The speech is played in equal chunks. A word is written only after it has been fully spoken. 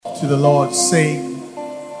to the Lord, saying,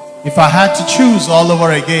 if I had to choose all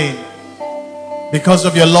over again, because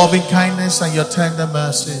of your loving kindness and your tender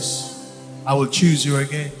mercies, I will choose you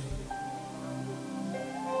again.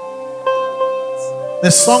 The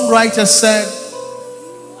songwriter said,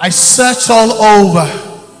 I searched all over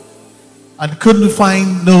and couldn't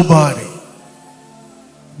find nobody.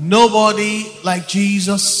 Nobody like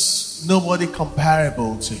Jesus, nobody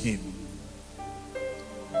comparable to him.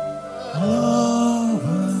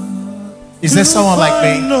 Is there someone like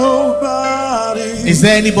me? Is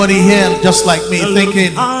there anybody here just like me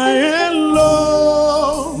thinking,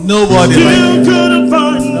 nobody like me? Couldn't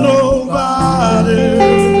find nobody.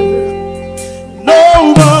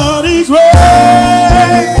 Nobody's great.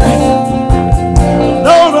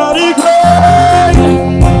 Nobody great.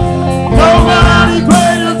 Nobody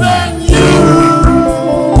greater than you.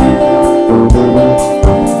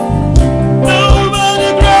 Nobody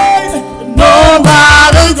great.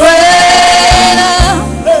 Nobody greater.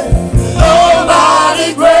 Nobody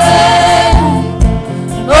great.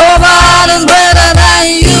 Nobody's greater than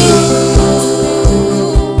you.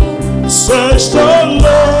 Searched all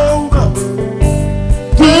over,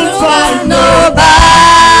 couldn't find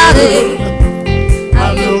nobody. I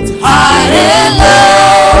looked high and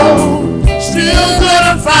low, still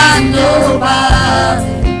couldn't find nobody.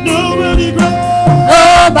 Nobody great.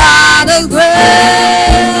 Nobody's great.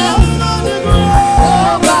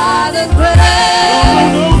 Nobody's great.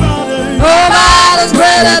 Nobody's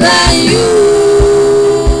greater than you.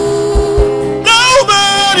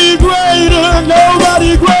 Nobody greater.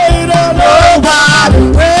 Nobody greater. Nobody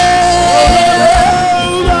greater.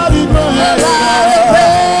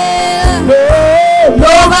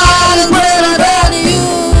 Nobody's greater than you.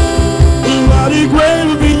 Nobody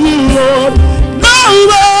greater than you, Lord.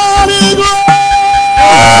 Nobody greater.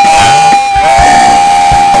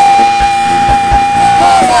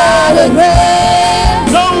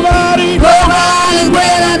 Nobody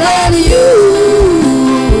greater than you.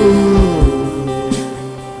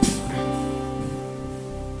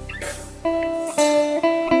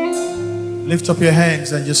 Lift up your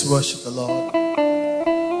hands and just worship the Lord.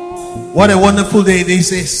 What a wonderful day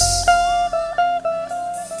this is.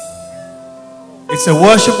 It's a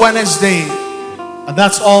worship Wednesday, and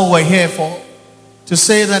that's all we're here for. To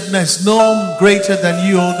say that there's none greater than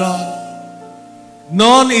you, O God.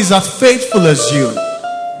 None is as faithful as you.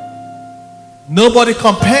 Nobody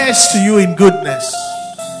compares to you in goodness.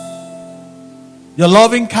 Your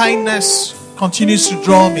loving kindness continues to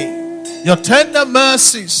draw me. Your tender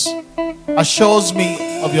mercies assures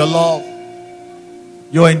me of your love,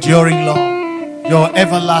 your enduring love, your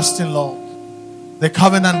everlasting love, the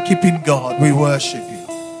covenant-keeping God. We worship you.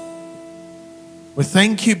 We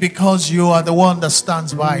thank you because you are the one that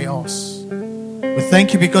stands by us. We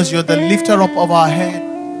thank you because you're the lifter up of our head.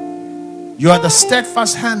 You are the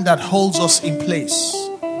steadfast hand that holds us in place.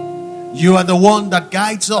 You are the one that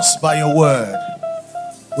guides us by your word.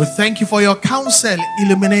 We thank you for your counsel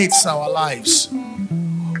illuminates our lives.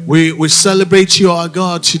 We celebrate you, our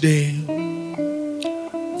God, today.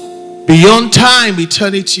 Beyond time,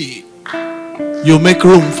 eternity, you make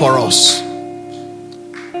room for us.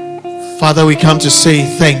 Father, we come to say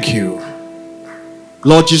thank you.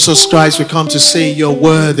 Lord Jesus Christ, we come to say you're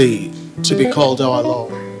worthy to be called our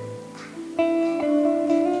Lord.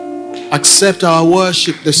 Accept our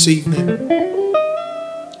worship this evening.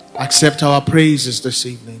 Accept our praises this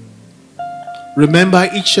evening. Remember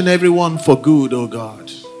each and every one for good, O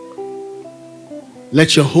God.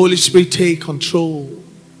 Let your Holy Spirit take control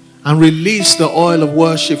and release the oil of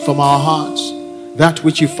worship from our hearts, that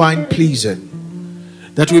which you find pleasing,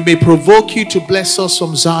 that we may provoke you to bless us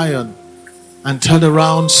from Zion and turn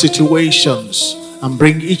around situations and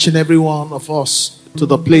bring each and every one of us to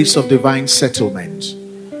the place of divine settlement.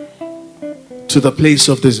 To the place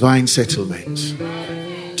of divine settlement.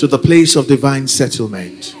 To the place of divine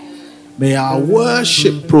settlement. May our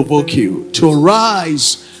worship provoke you to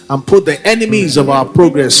arise and put the enemies of our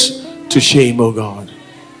progress to shame, O God.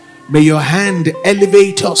 May your hand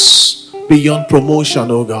elevate us beyond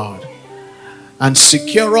promotion, O God, and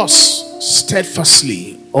secure us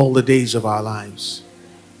steadfastly all the days of our lives.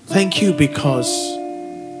 Thank you because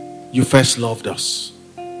you first loved us.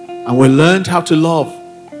 And we learned how to love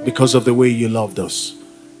because of the way you loved us.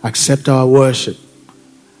 Accept our worship.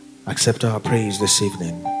 Accept our praise this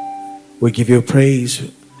evening. We give you praise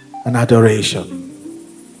and adoration.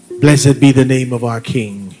 Blessed be the name of our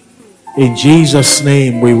King. In Jesus'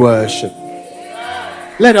 name we worship.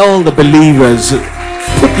 Let all the believers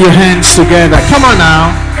put your hands together. Come on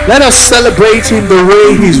now. Let us celebrate him the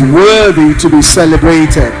way he's worthy to be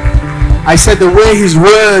celebrated. I said the way he's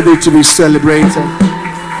worthy to be celebrated.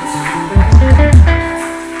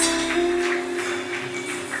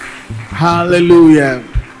 Hallelujah.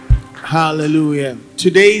 Hallelujah.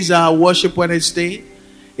 Today is our worship Wednesday.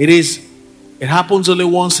 It happens only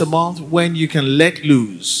once a month when you can let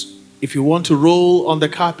loose. If you want to roll on the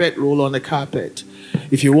carpet, roll on the carpet.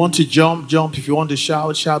 If you want to jump, jump. If you want to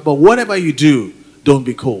shout, shout. But whatever you do, don't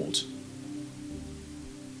be cold.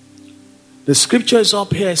 The scriptures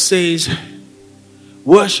up here says,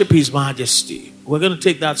 worship His Majesty. We're going to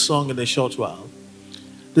take that song in a short while.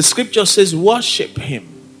 The scripture says, worship Him.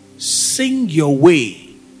 Sing your way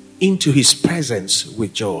into His presence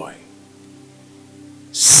with joy.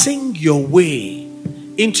 Sing your way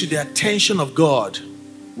into the attention of God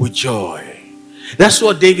with joy. That's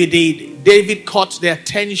what David did. David caught the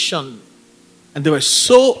attention, and there were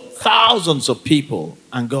so thousands of people,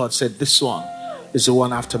 and God said, this one is the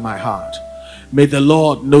one after my heart. May the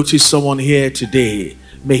Lord notice someone here today.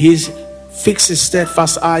 May He fix His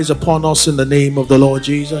steadfast eyes upon us in the name of the Lord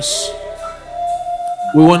Jesus.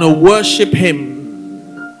 We want to worship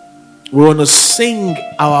Him. We want to sing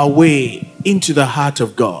our way into the heart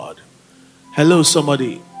of God. Hello,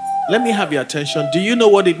 somebody. Let me have your attention. Do you know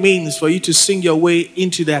what it means for you to sing your way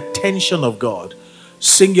into the attention of God?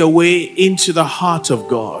 Sing your way into the heart of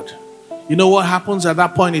God. You know what happens at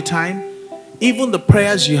that point in time? Even the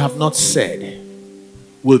prayers you have not said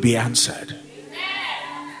will be answered.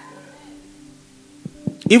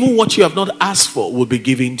 Even what you have not asked for will be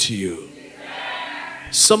given to you.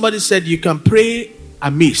 Somebody said you can pray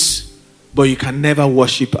amiss, but you can never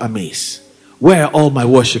worship amiss. Where are all my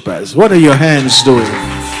worshipers? What are your hands doing?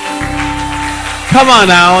 Come on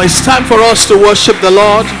now, it's time for us to worship the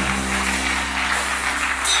Lord.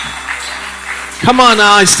 Come on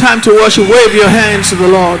now, it's time to worship. Wave your hands to the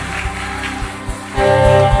Lord.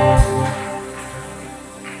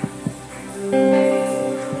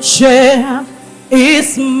 Share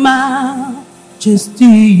His Majesty.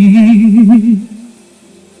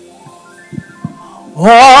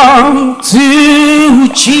 Unto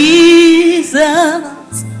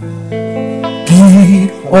Jesus be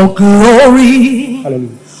all glory,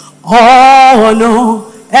 hallelujah, honor,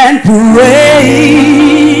 and praise.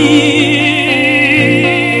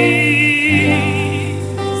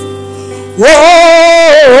 Oh,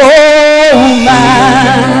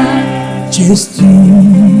 Majesty,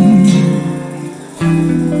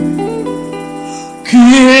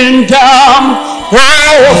 kingdom,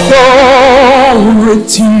 authority,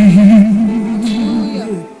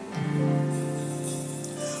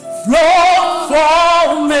 flow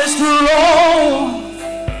from His throne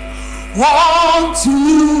unto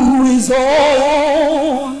His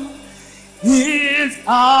own, His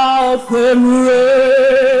outward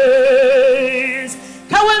raise.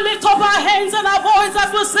 Can we lift up our hands and our voice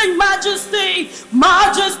as we sing Majesty,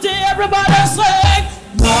 Majesty? Everybody sing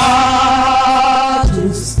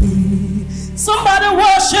Majesty. Somebody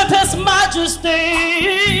worship His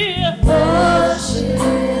Majesty.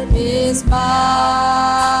 Worship His Majesty.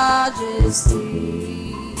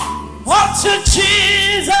 Unto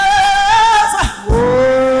Jesus.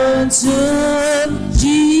 Unto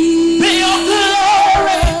Jesus. Be your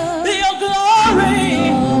glory. Be your glory.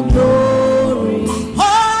 Your glory.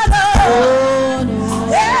 Honor.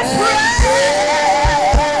 Honor. And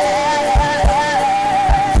praise.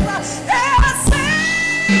 And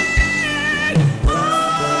sing.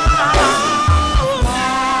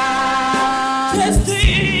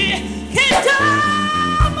 Majesty.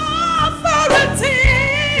 Kingdom authority.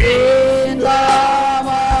 Kingdom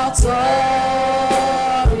authority.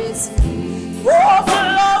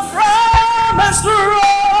 Overflow from His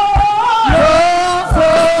throne. Love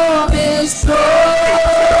from His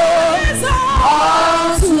throne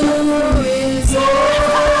unto His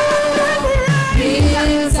own.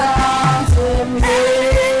 His anthem.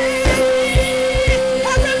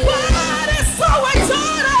 Everybody so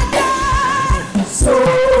excited. So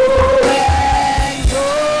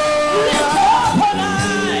Lift up an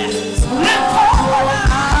eye. Lift up an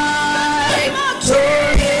eye. The name of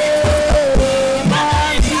Jesus.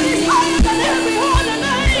 My name is higher than every other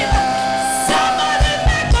name. Somebody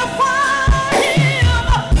magnify Him.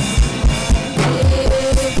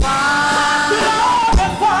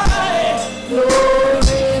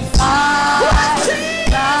 Glorify.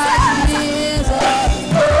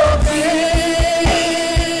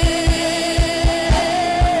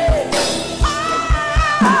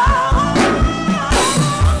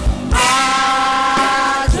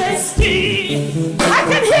 Majesty. I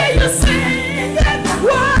can hear you sing and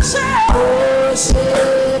worship.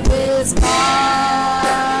 Worship His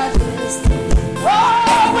Majesty.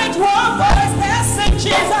 Oh, with one voice, let's sing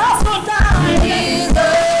Jesus will die.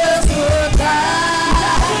 Jesus will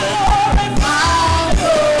die. Glorify.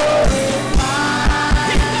 Glorify.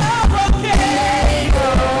 He never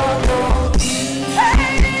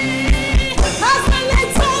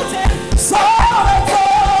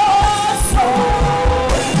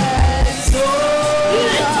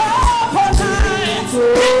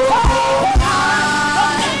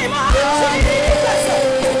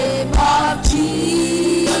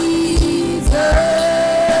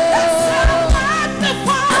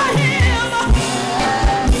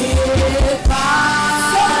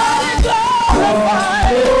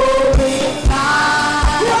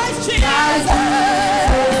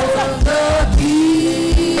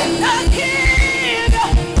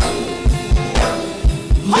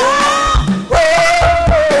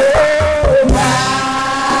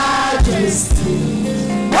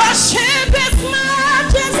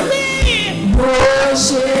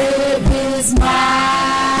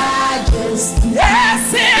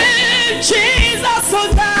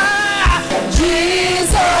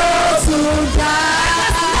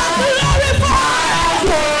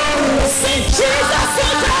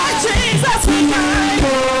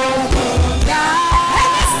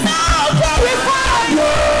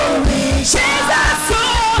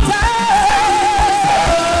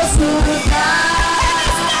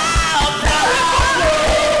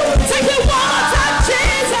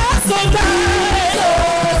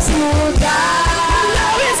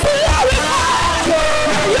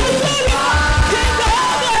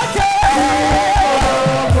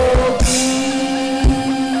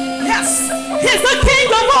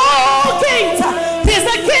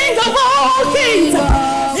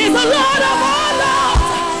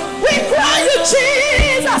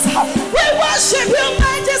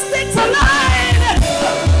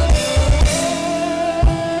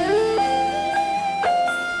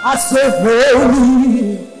I say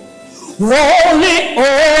holy, holy,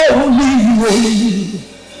 holy, holy,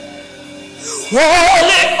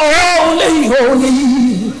 holy, holy,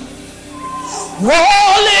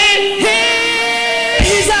 holy,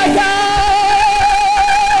 He's a God.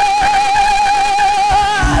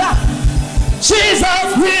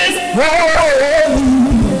 Jesus is holy,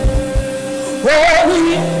 holy,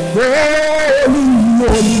 holy, holy,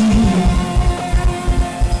 holy.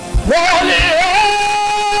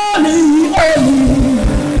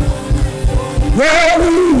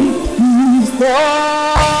 Holy is the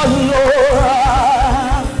Lord.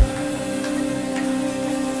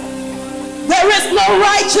 There is no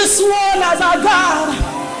righteous one as our God.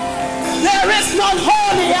 There is none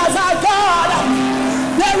holy as our God.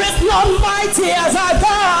 There is none mighty as our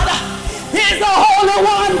God. He's the Holy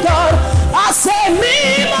One, God. I say,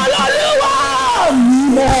 me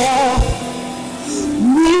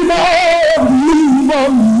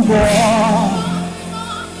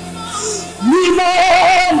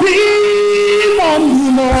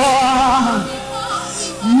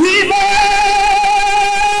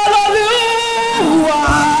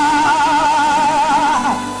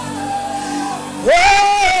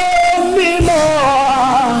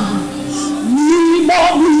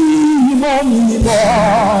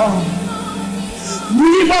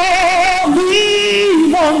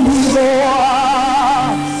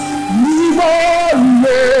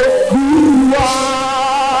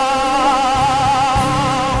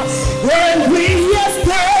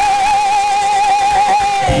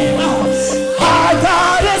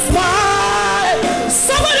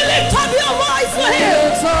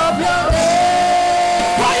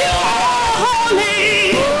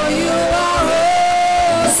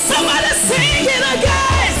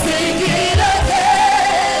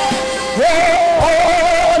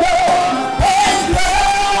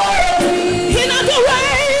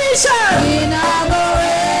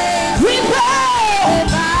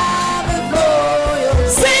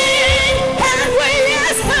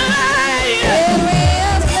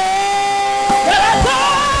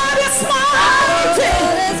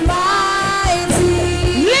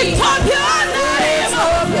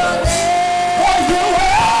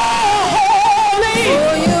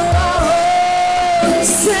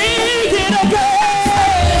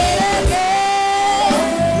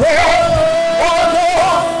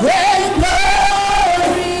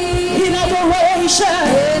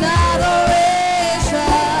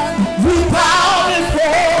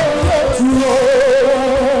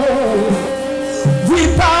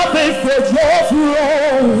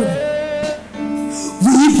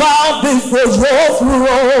before your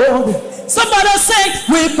throne. Somebody say,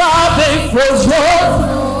 we bow before your throne.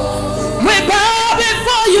 We bow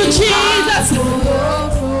before you, Jesus.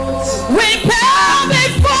 We bow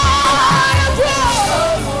before your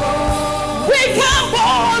throne. We come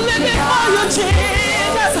boldly before you,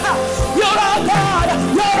 Jesus. You're our God.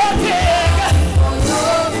 You're our King.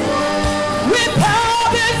 We bow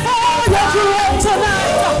before your throne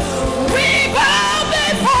tonight. We bow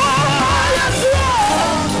before your throne.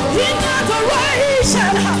 In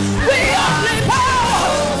adoration, we only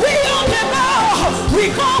bow, we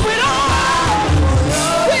come with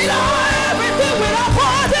everything with our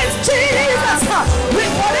bodies, Jesus,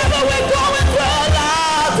 with whatever we're going through,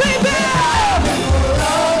 Lord, we bow.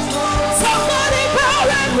 Somebody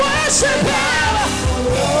bow and worship Him.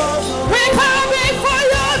 We come before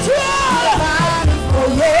your throne.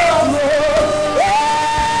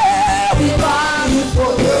 We bow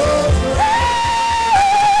before you.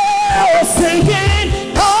 Singing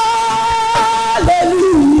hallelujah,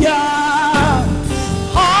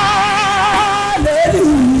 hallelujah,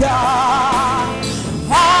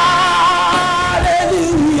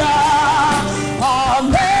 hallelujah,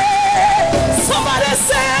 amen. Somebody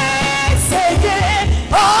say, singing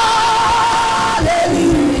hallelujah,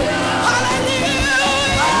 hallelujah,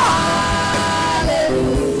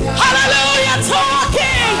 hallelujah,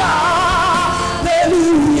 talking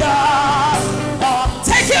hallelujah.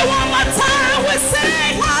 Take it one more time, we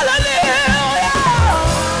sing hallelujah.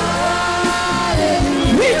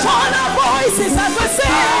 We join our voices as we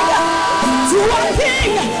sing to our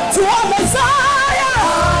King, to our Messiah.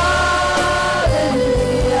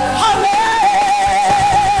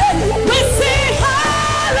 Amen. We sing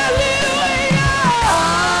hallelujah.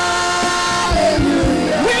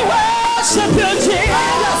 We worship you,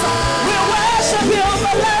 Jesus. We worship you,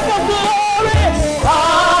 the Lamb of glory.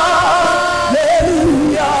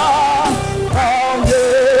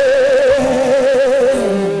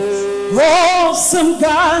 Awesome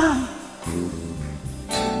God,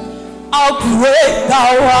 how great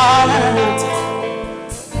thou art.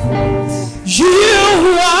 You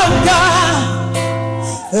are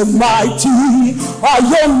and mighty are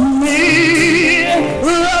your miracles.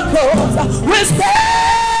 We're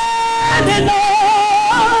standing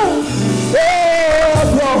on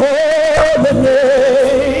your holy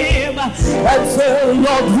name and say,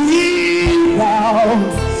 Lord, we bow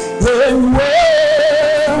and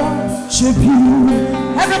worship you.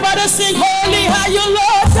 Everybody sing, holy are you, Lord.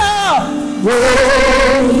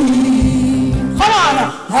 Holy. Come on.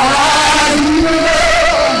 Are you,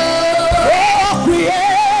 Lord? Oh,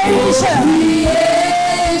 creation.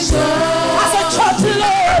 As a church,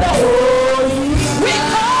 Lord, we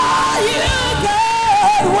call you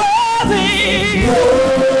God, worthy.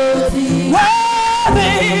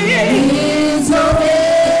 Worthy is your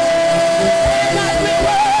name. And we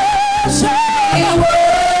worship your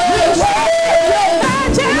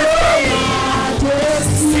majesty.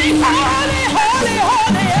 Sing holy, holy,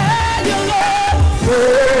 holy, and your Lord.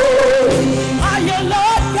 Are you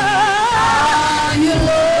Lord God? Are you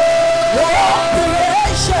Lord?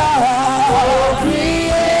 Oh,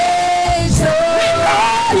 creation. We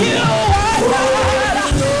call you our God.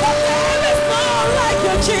 But there is none like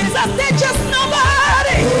you, Jesus. There's just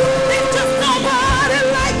nobody. There's just nobody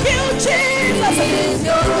like you, Jesus.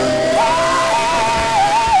 Oh,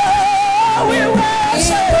 we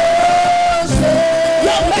worship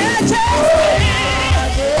your majesty.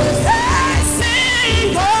 Hey,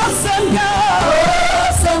 sing, awesome God.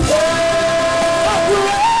 Awesome God. You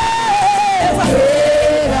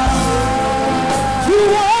are God. You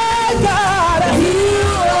are God.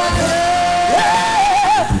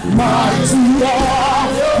 Mighty are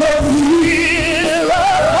the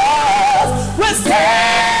miracles. We're standing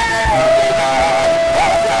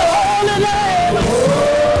on your holy name.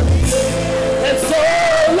 And so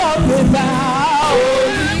Lord, we bow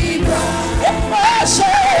in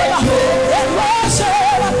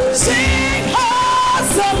worship, sing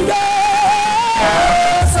awesome God.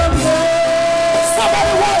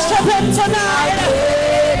 Somebody worship him tonight.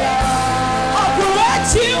 How great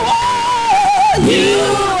you are, you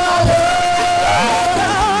are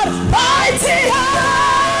God, mighty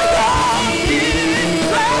are your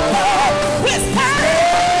miracles. We're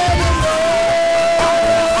standing on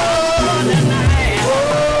your holy name.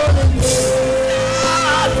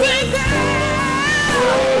 Lord, we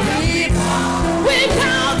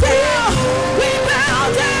bow down, we bow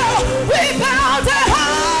down, we bow down,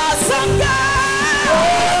 awesome God.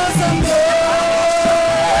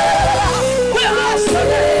 We worship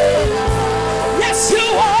you. Yes, you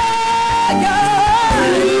are God.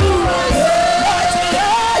 Mighty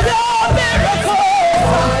are your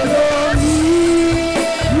miracles.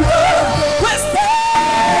 We're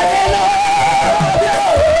standing on your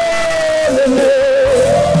holy name.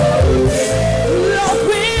 Lord,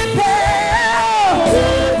 we bow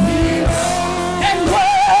and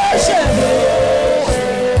worship you.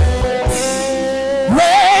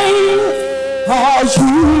 Great are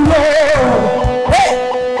you, Lord. Hey,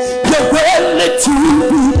 you're greatly to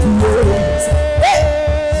be praised. Hey,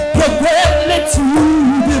 you're greatly to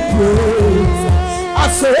be praised. I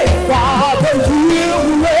say, Father, you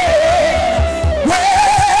reign.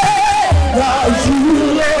 Great are you,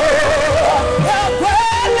 Lord. You're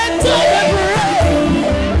greatly to be praised.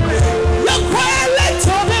 You're greatly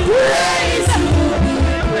to be praised.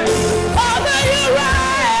 Father, you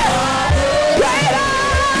reign. Great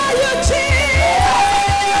are you, Jesus.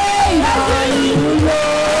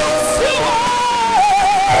 You are.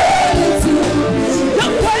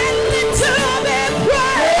 You're greatly to be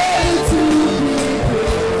praised.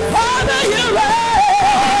 Father, you reign.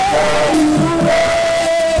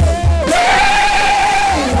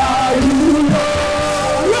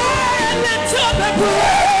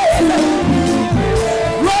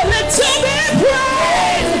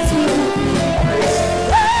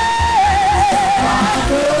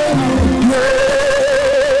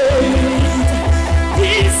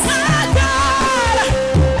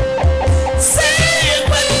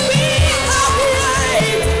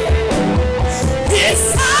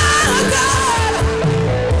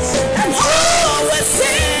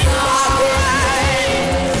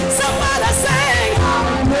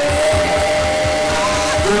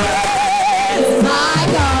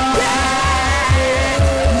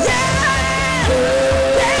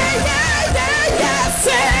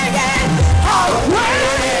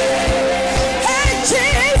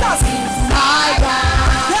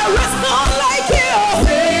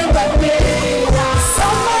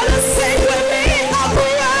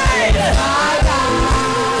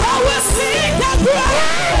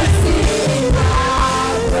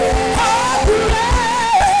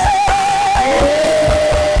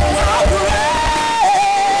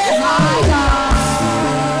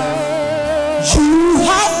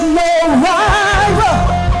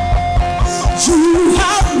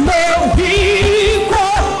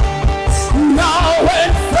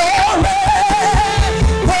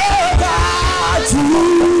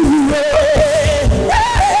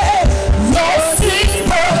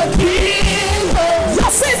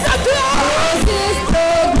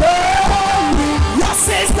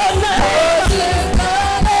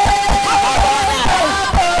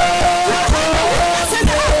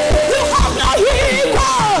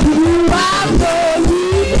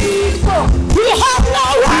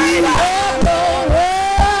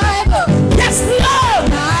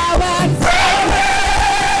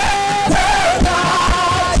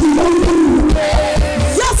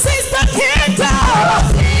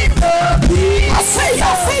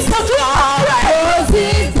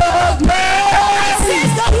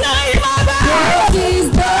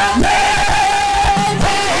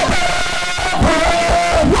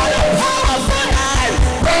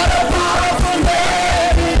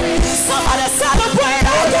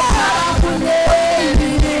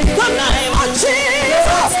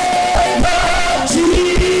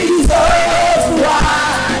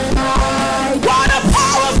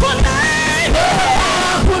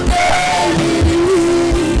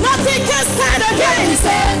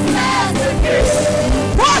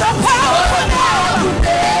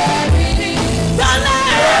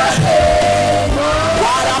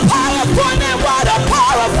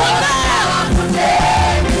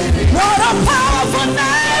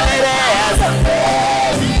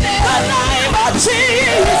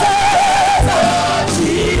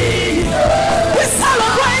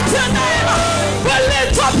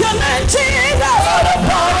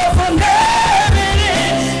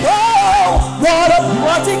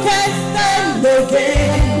 Nobody can stand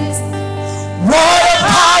against. What a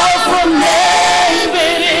powerful name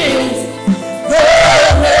it is. The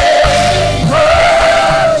name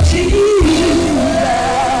of Jesus.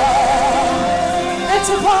 It's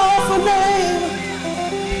a powerful name.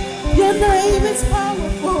 Your name is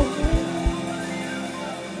powerful.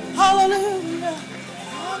 Hallelujah.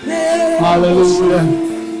 Hallelujah.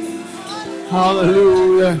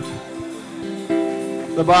 Hallelujah.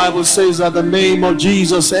 The Bible says that the name of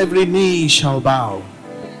Jesus every knee shall bow.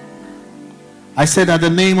 I said at the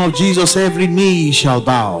name of Jesus every knee shall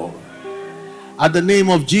bow. At the name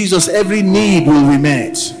of Jesus every need will be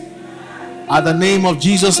met. At the name of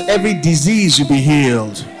Jesus every disease will be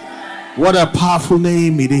healed. What a powerful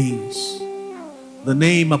name it is. The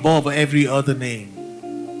name above every other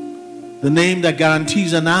name. The name that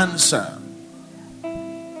guarantees an answer.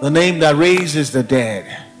 The name that raises the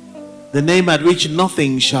dead. The name at which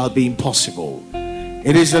nothing shall be impossible.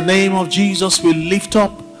 It is the name of Jesus we lift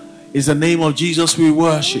up. It is the name of Jesus we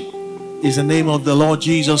worship. It is the name of the Lord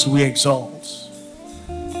Jesus we exalt.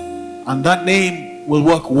 And that name will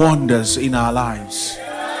work wonders in our lives.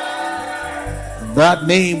 And that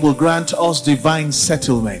name will grant us divine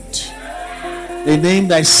settlement. A name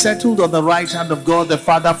that is settled on the right hand of God the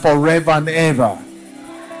Father forever and ever.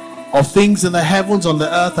 Of things in the heavens, on the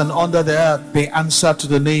earth, and under the earth, they answer to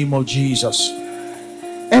the name of Jesus.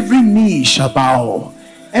 Every knee shall bow.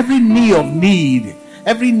 Every knee of need,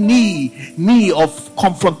 every knee of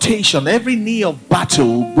confrontation, every knee of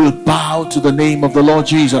battle will bow to the name of the Lord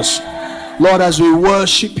Jesus. Lord, as we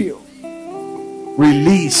worship you,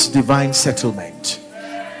 release divine settlement.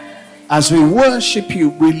 As we worship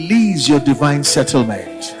you, release your divine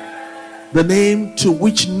settlement. The name to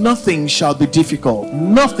which nothing shall be difficult,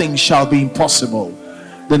 nothing shall be impossible.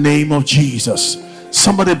 The name of Jesus.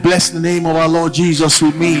 Somebody bless the name of our Lord Jesus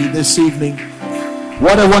with me this evening.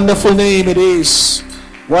 What a wonderful name it is.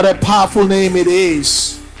 What a powerful name it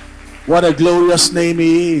is. What a glorious name it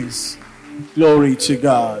is. Glory to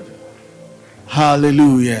God.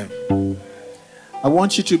 Hallelujah. I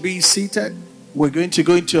want you to be seated. We're going to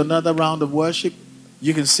go into another round of worship.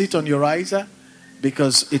 You can sit on your riser,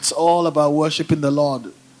 because it's all about worshiping the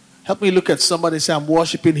Lord. Help me look at somebody and say, I'm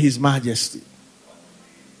worshiping His Majesty.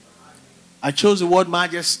 I chose the word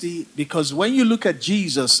majesty because when you look at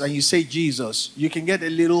Jesus and you say Jesus, you can get a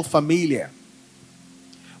little familiar.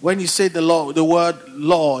 When you say the Lord, the word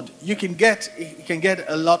Lord, you can get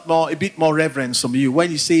a bit more reverence from you.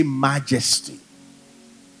 When you say majesty,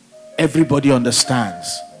 everybody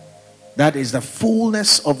understands. That is the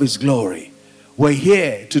fullness of His glory. We're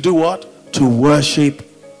here to do what? To worship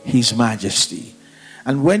His Majesty.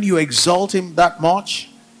 And when you exalt Him that much,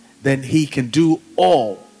 then He can do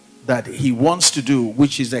all that He wants to do,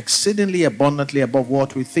 which is exceedingly abundantly above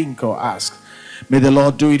what we think or ask. May the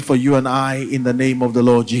Lord do it for you and I in the name of the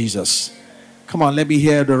Lord Jesus. Come on, let me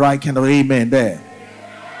hear the right kind of amen there.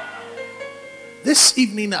 This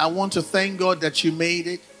evening, I want to thank God that you made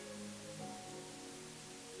it.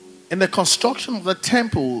 In the construction of the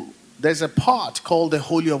temple, there's a part called the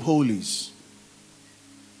Holy of Holies.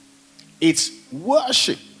 It's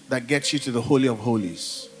worship that gets you to the Holy of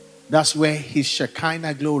Holies. That's where His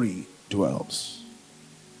Shekinah glory dwells.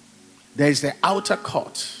 There's the outer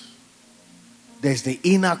court. There's the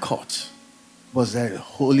inner court. But there's the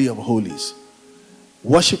Holy of Holies.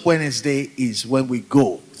 Worship Wednesday is when we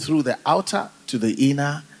go through the outer to the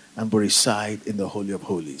inner and we reside in the Holy of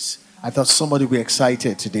Holies. I thought somebody would be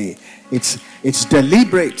excited today. It's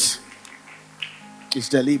deliberate. It's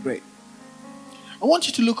deliberate. I want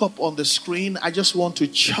you to look up on the screen. I just want to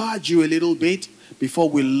charge you a little bit before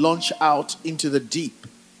we launch out into the deep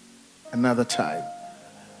another time.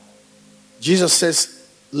 Jesus says,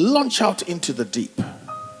 launch out into the deep.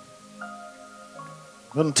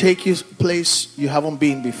 I'm going to take you to a place you haven't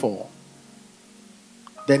been before.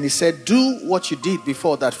 Then He said, do what you did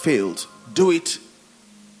before that failed. Do it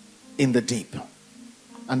in the deep.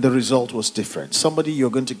 And the result was different. Somebody,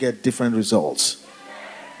 you're going to get different results.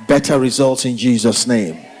 Better results in Jesus'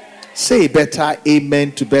 name. Say better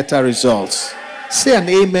amen to better results. Say an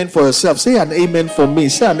amen for yourself. Say an amen for me.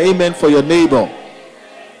 Say an amen for your neighbor.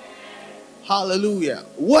 Hallelujah.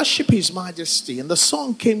 Worship His Majesty. And the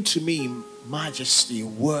song came to me, Majesty,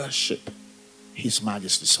 worship His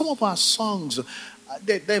Majesty. Some of our songs,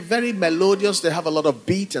 they're very melodious. They have a lot of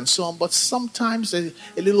beat and so on. But sometimes they're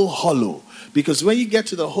a little hollow. Because when you get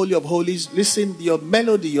to the Holy of Holies, listen, your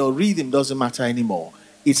melody, your rhythm doesn't matter anymore.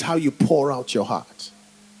 It's how you pour out your heart.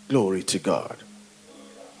 Glory to God.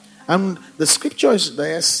 And the scripture is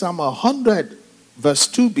there, Psalm 100, verse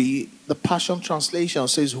 2b, the Passion Translation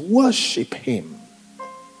says, worship Him,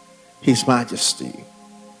 His Majesty.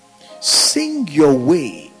 Sing your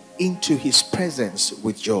way into his presence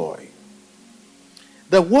with joy.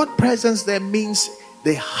 The word presence there means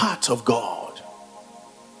the heart of God.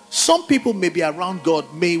 Some people may be around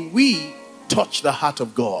God. May we touch the heart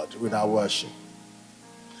of God with our worship.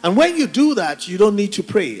 And when you do that, you don't need to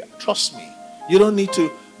pray. Trust me. You don't need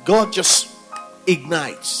to. God just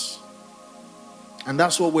ignites. And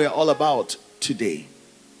that's what we're all about today.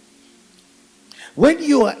 When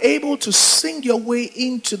you are able to sing your way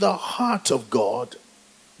into the heart of God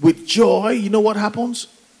with joy, you know what happens?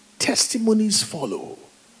 Testimonies follow.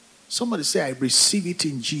 Somebody say, I receive it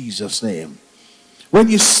in Jesus' name. When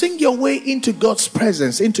you sing your way into God's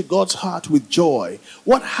presence, into God's heart with joy,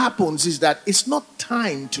 what happens is that it's not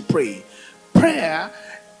time to pray. Prayer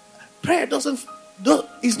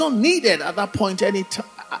is not needed at that point any time,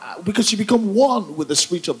 because you become one with the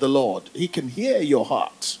Spirit of the Lord. He can hear your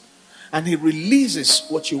heart, and he releases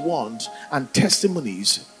what you want, and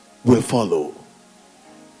testimonies will follow.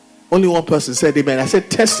 Only one person said amen. I said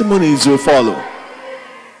testimonies will follow.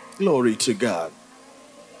 Glory to God.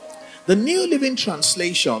 The New Living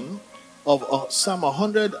Translation of Psalm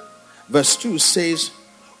 100 verse 2 says,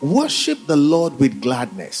 worship the Lord with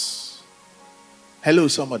gladness. Hello,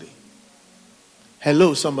 somebody.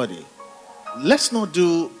 Hello, somebody. Let's not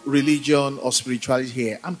do religion or spirituality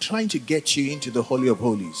here. I'm trying to get you into the Holy of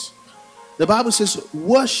Holies. The Bible says,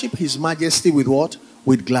 worship his majesty with what?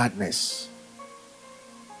 With gladness.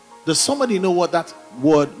 Does somebody know what that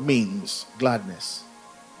word means? Gladness.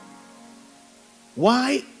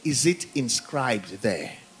 Why is it inscribed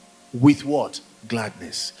there? With what?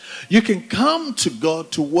 Gladness. You can come to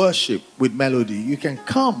God to worship with melody. You can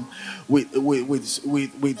come with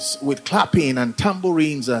clapping and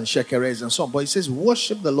tambourines and shekeres and so on. But it says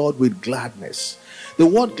worship the Lord with gladness. The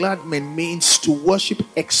word glad means to worship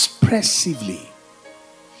expressively.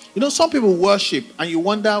 You know, some people worship and you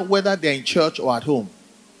wonder whether they're in church or at home.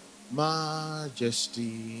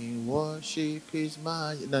 Majesty, worship his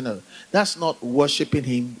majesty. No. That's not worshiping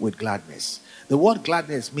him with gladness. The word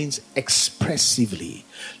gladness means expressively.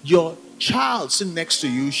 Your child sitting next to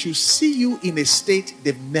you should see you in a state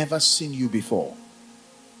they've never seen you before.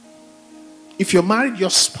 If you're married, your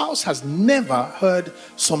spouse has never heard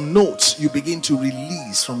some notes you begin to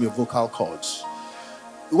release from your vocal cords.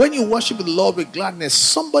 When you worship the Lord with gladness,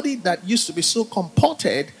 somebody that used to be so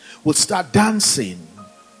comported will start dancing.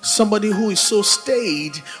 Somebody who is so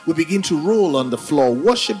staid will begin to roll on the floor.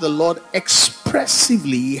 Worship the Lord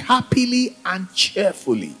expressively, happily, and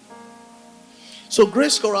cheerfully. So,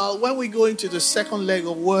 Grace Chorale, when we go into the second leg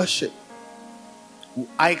of worship,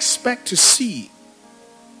 I expect you to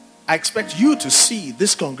see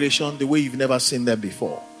this congregation the way you've never seen them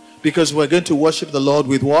before. Because we're going to worship the Lord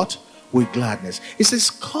with what? With gladness. It says,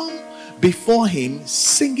 come before him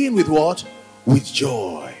singing with what? With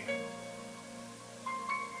joy.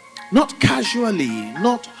 Not casually,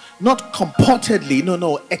 not comportedly,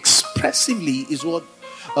 no, expressively is what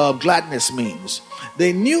gladness means.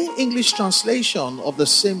 The New English translation of the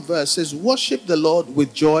same verse says, worship the Lord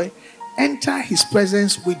with joy, enter his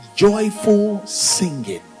presence with joyful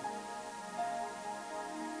singing.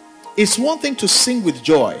 It's one thing to sing with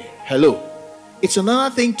joy. Hello. It's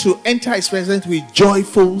another thing to enter his presence with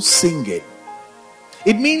joyful singing.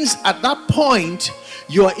 It means at that point,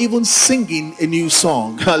 you are even singing a new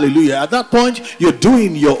song. Hallelujah. At that point, you're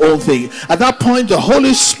doing your own thing. At that point, the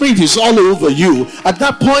Holy Spirit is all over you. At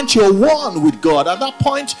that point, you're one with God. At that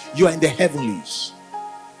point, you're in the heavenlies.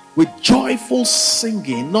 With joyful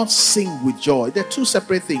singing, not sing with joy. They're two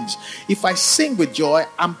separate things. If I sing with joy,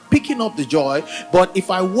 I'm picking up the joy. But if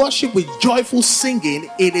I worship with joyful singing,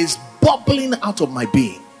 it is bubbling out of my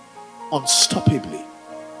being unstoppably.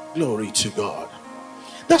 Glory to God.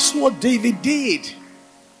 That's what David did.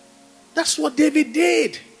 That's what David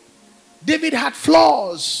did. David had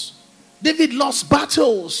flaws. David lost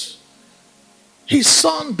battles. His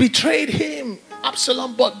son betrayed him,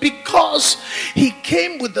 Absalom. But because he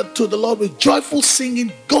came to the Lord with joyful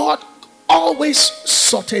singing, God always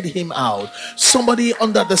sorted him out. Somebody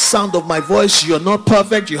under the sound of my voice, you're not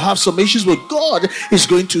perfect. You have some issues, but God is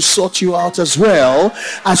going to sort you out as well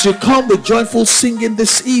as you come with joyful singing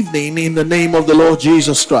this evening in the name of the Lord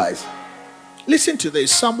Jesus Christ. Listen to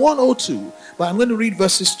this, Psalm 102, but I'm going to read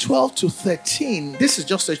verses 12 to 13. This is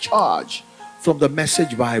just a charge from the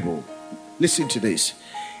Message Bible. Listen to this.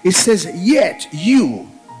 It says, yet you,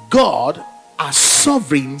 God, are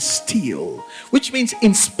sovereign still, which means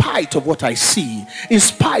in spite of what I see, in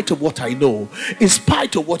spite of what I know, in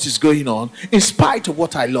spite of what is going on, in spite of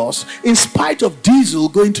what I lost, in spite of diesel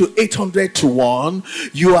going to 800 to 1,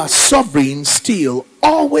 you are sovereign still,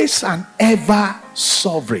 always and ever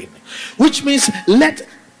sovereign. Which means let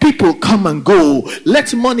people come and go.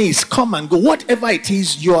 Let monies come and go. Whatever it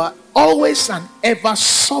is, you are always and ever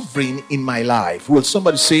sovereign in my life. Will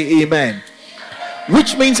somebody say amen?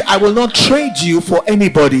 Which means I will not trade you for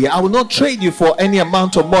anybody. I will not trade you for any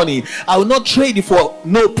amount of money. I will not trade you for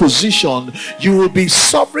no position. You will be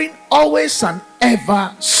sovereign, always and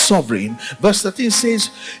ever sovereign. Verse 13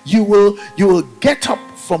 says, you will get up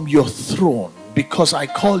from your throne because I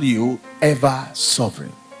call you ever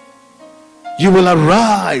sovereign. You will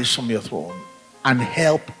arise from your throne and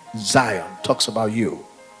help Zion. Talks about you.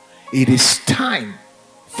 It is time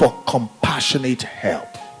for compassionate help.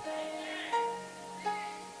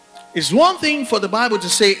 It's one thing for the Bible to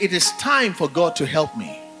say it is time for God to help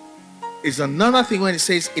me. It's another thing when it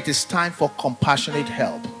says it is time for compassionate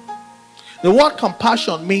help. The word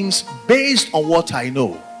compassion means based on what I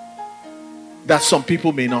know that some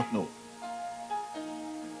people may not know.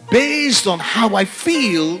 Based on how I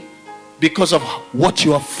feel because of what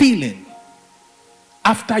you are feeling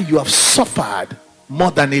after you have suffered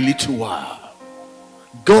more than a little while.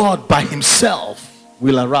 God by himself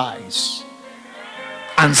will arise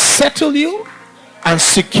and settle you and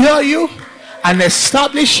secure you and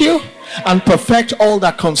establish you and perfect all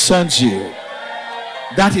that concerns you.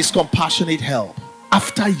 That is compassionate help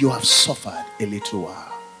after you have suffered a little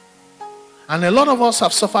while. And a lot of us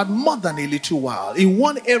have suffered more than a little while in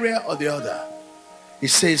one area or the other. It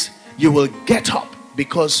says you will get up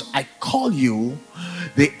because I call you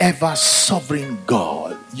the ever sovereign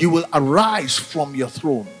God. You will arise from your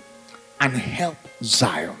throne and help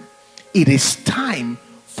Zion. It is time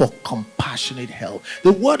for compassionate help.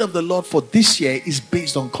 The word of the Lord for this year is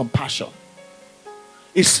based on compassion.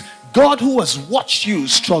 It's God who has watched you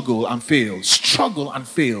struggle and fail,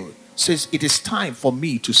 says it is time for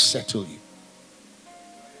me to settle you.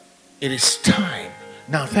 It is time.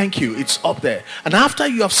 Now, thank you. It's up there. And after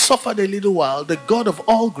you have suffered a little while, the God of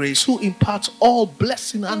all grace, who imparts all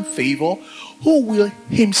blessing and favor, who will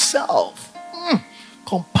himself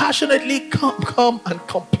compassionately come and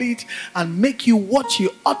complete and make you what you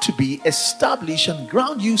ought to be, establish and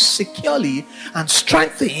ground you securely and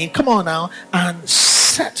strengthen, come on now, and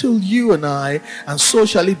settle you and I, and so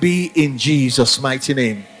shall it be in Jesus' mighty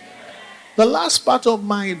name. The last part of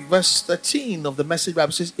my verse 13 of the Message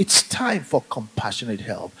Bible says, it's time for compassionate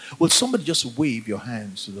help. Will somebody just wave your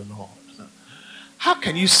hands to the Lord? How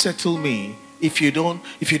can you settle me if you don't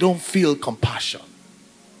feel compassion?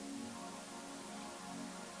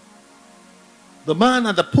 The man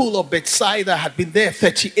at the pool of Bethsaida had been there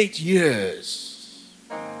 38 years.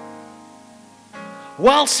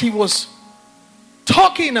 Whilst he was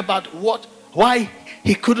talking about why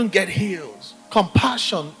he couldn't get healed,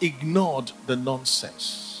 compassion ignored the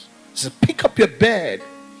nonsense. He said, pick up your bed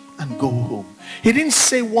and go home. He didn't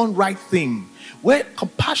say one right thing. Where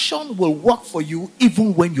compassion will work for you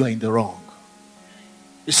even when you are in the wrong.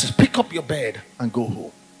 He says, pick up your bed and go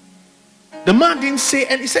home. The man didn't say,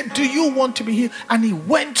 and he said, do you want to be healed? And he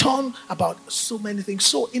went on about so many things.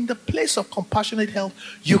 So in the place of compassionate help,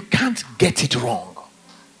 you can't get it wrong.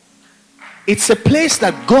 It's a place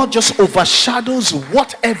that God just overshadows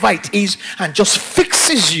whatever it is and just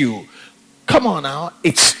fixes you. Come on now,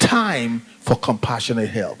 it's time for compassionate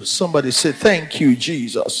help. Somebody say, thank you,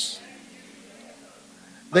 Jesus.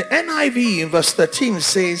 The NIV in verse 13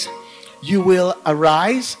 says, you will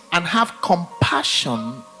arise and have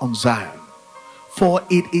compassion on Zion, for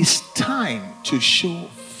it is time to show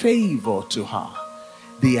favor to her.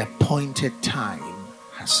 The appointed time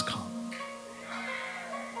has come.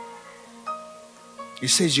 It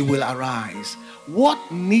says you will arise.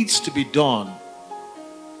 What needs to be done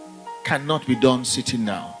cannot be done sitting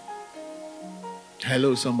down.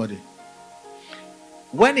 Hello, somebody.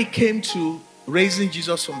 When it came to raising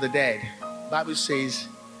Jesus from the dead, the Bible says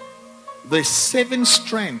the saving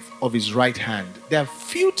strength of his right hand. There are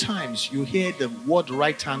few times you hear the word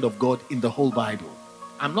right hand of God in the whole Bible.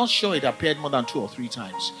 I'm not sure it appeared more than 2 or 3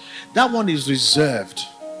 times. That one is reserved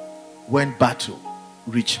when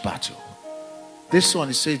reach battle. This one,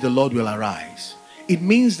 it says the Lord will arise. It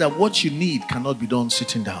means that what you need cannot be done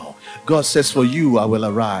sitting down. God says, for you, I will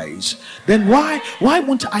arise. Then why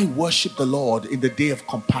won't I worship the Lord in the day of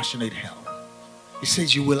compassionate help? He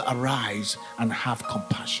says you will arise and have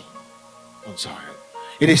compassion on Zion.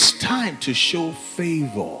 It is time to show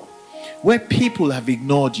favor. Where people have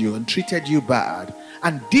ignored you and treated you bad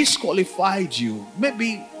and disqualified you,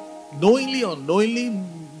 maybe knowingly or unknowingly,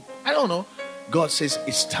 I don't know. God says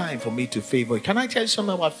it's time for me to favor you. Can I tell you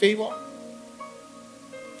something about favor?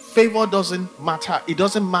 Favor doesn't matter. It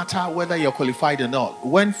doesn't matter whether you're qualified or not.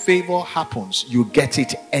 When favor happens, you get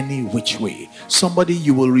it any which way. Somebody,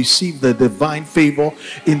 you will receive the divine favor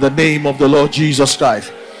in the name of the Lord Jesus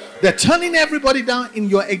Christ. They're turning everybody down in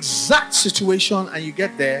your exact situation, and you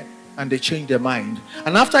get there and they change their mind.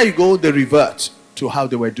 And after you go, they revert to how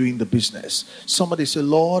they were doing the business. Somebody say,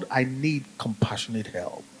 Lord, I need compassionate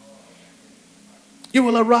help. You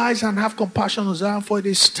will arise and have compassion on Zion, for it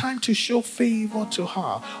is time to show favor to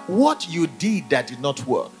her. What you did that did not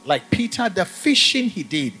work, like Peter, the fishing he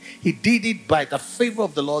did it by the favor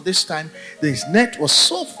of the Lord. This time, his net was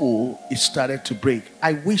so full, it started to break.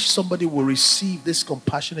 I wish somebody will receive this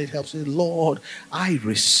compassionate help. Say, Lord, I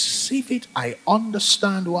receive it. I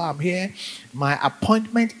understand why I'm here. My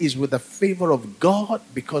appointment is with the favor of God,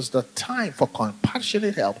 because the time for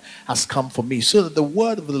compassionate help has come for me, so that the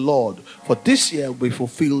word of the Lord for this year will be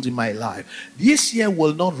fulfilled in my life. This year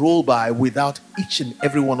will not roll by without each and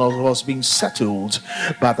every one of us being settled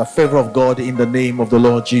by the favor of God in the name of the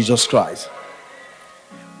Lord Jesus Christ.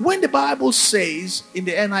 When the Bible says in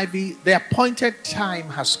the NIV, the appointed time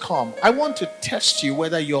has come, I want to test you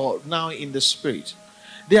whether you're now in the spirit.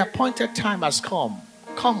 The appointed time has come.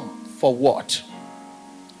 Come for what?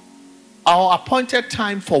 Our appointed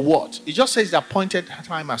time for what? It just says the appointed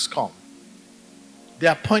time has come.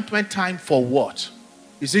 The appointment time for what?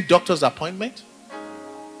 Is it doctor's appointment?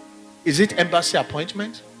 Is it embassy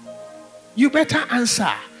appointment? You better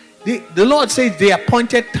answer. The Lord says the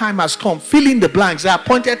appointed time has come. Fill in the blanks. The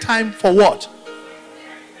appointed time for what?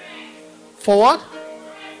 For what?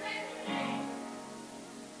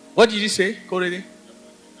 What did you say? Go ready.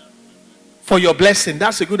 For your blessing.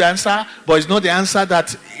 That's a good answer, but it's not the answer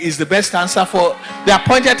that is the best answer. For the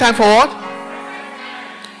appointed time for what?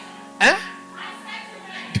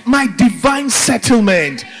 My divine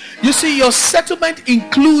settlement. You see, your settlement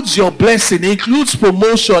includes your blessing, it includes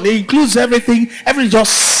promotion, it includes everything. Everything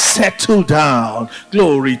just settle down.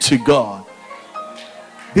 Glory to God.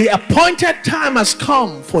 The appointed time has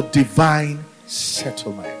come for divine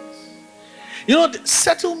settlement. You know,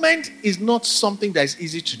 settlement is not something that is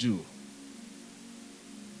easy to do.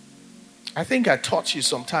 I think I taught you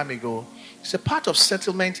some time ago. So part of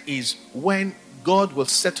settlement is when God will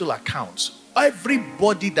settle accounts.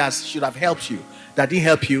 Everybody that should have helped you, that didn't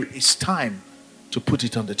help you, it's time to put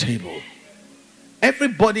it on the table.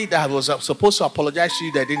 Everybody that was supposed to apologize to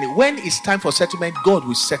you, that didn't. When it's time for settlement, God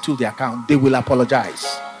will settle the account. They will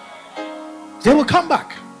apologize. They will come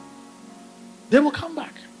back. They will come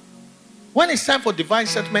back. When it's time for divine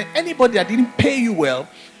settlement, anybody that didn't pay you well,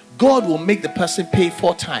 God will make the person pay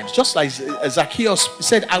 4 times. Just like Zacchaeus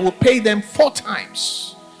said, I will pay them 4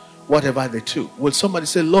 times whatever they took. Will somebody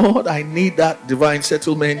say, Lord, I need that divine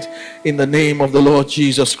settlement in the name of the Lord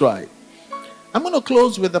Jesus Christ? I'm going to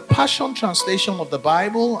close with the Passion Translation of the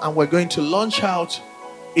Bible, and we're going to launch out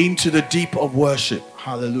into the deep of worship.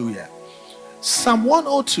 Hallelujah. Psalm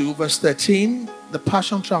 102 verse 13, the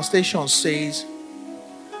Passion Translation says,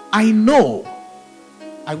 I know,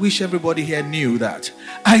 I wish everybody here knew that,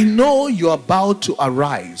 I know you're about to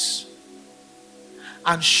arise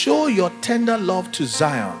and show your tender love to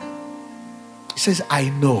Zion. He says, I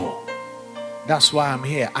know. That's why I'm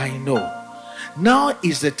here. I know. Now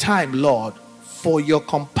is the time, Lord, for your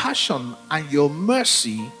compassion and your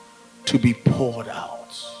mercy to be poured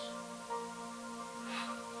out.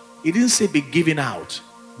 He didn't say be given out,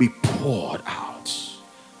 be poured out.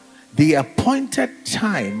 The appointed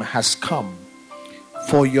time has come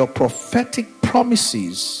for your prophetic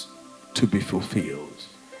promises to be fulfilled.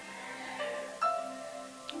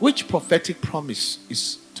 Which prophetic promise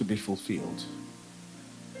is to be fulfilled?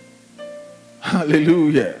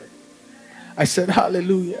 Hallelujah. I said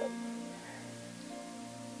hallelujah.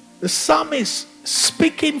 The psalmist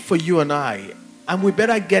speaking for you and I, and we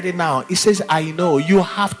better get it now. He says, I know. You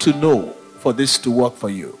have to know for this to work for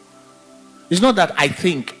you. It's not that I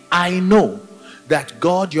think. I know that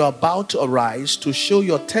God, you're about to arise to show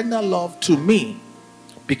your tender love to me,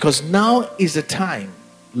 because now is the time,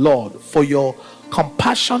 Lord, for your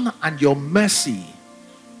compassion and your mercy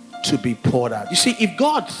to be poured out. You see, if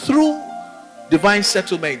God, through divine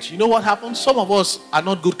settlement, you know what happens? Some of us are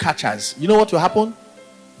not good catchers. You know what will happen?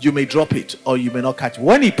 You may drop it or you may not catch it.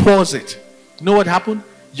 When he pours it, you know what happened?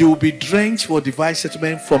 You will be drenched for divine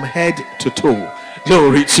settlement from head to toe.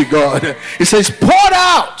 Glory to God. It says, poured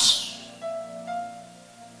out.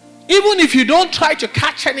 Even if you don't try to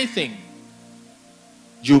catch anything,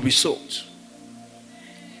 you'll be soaked.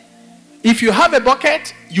 If you have a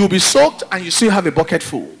bucket, you'll be soaked and you still have a bucket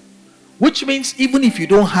full. Which means even if you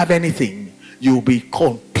don't have anything, you'll be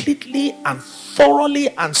completely and thoroughly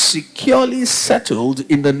and securely settled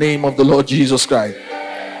in the name of the Lord Jesus Christ.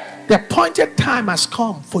 The appointed time has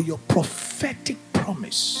come for your prophetic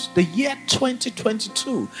promise. The year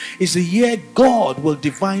 2022 is the year God will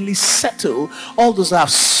divinely settle all those that have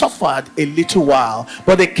suffered a little while,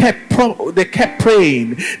 but they kept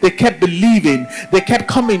praying, they kept believing, they kept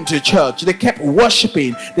coming to church, they kept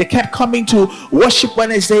worshiping, they kept coming to worship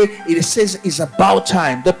Wednesday. It says it's about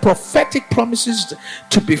time. The prophetic promises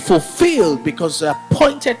to be fulfilled because the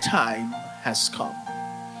appointed time has come.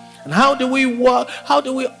 And how do we work? How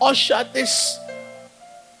do we usher this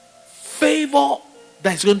favor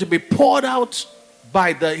that's going to be poured out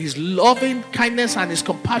by his loving kindness and his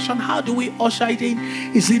compassion? How do we usher it in?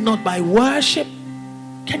 Is it not by worship?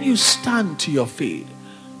 Can you stand to your feet?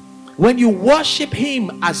 When you worship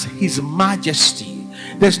him as his majesty,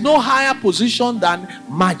 there's no higher position than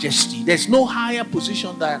majesty. There's no higher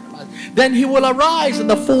position than then he will arise in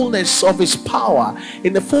the fullness of his power,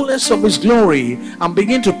 in the fullness of his glory, and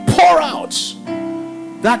begin to pour out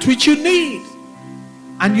that which you need,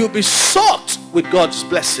 and you'll be soaked with God's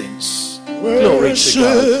blessings. Glory to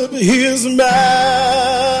God. Worship his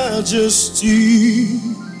majesty.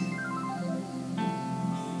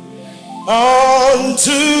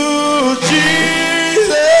 Unto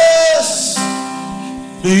Jesus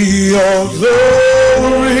be all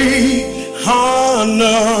glory,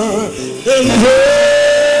 honor, and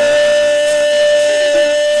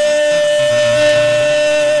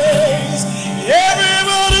praise.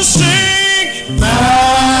 Everybody sing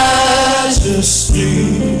majesty,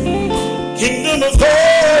 kingdom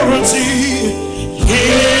authority,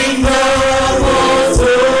 kingdom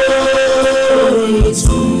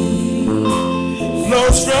authority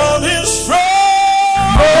flows from his throne,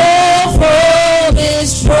 from his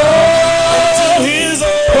throne to his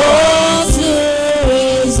own.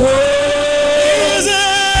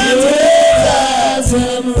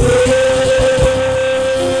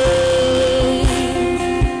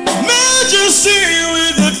 Majesty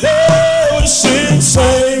with the devotion,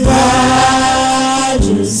 say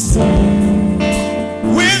majesty.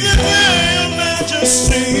 With the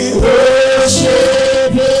majesty,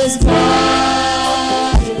 worship his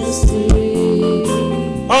majesty.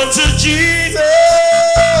 Unto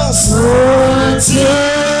Jesus, Unto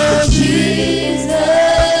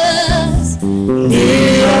Jesus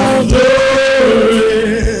be all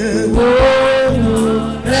glory,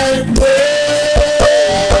 honor, and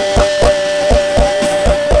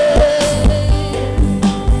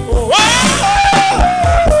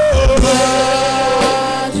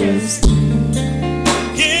majesty,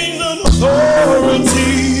 kingdom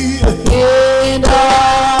authority, kingdom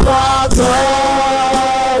authority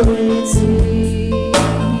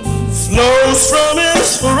flows from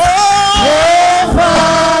his throne,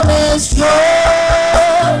 from his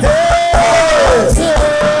throne to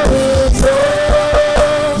his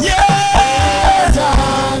throne. yeah.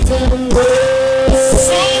 Mountain ways,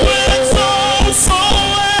 So exalt, so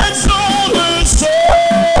exalt,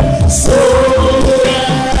 so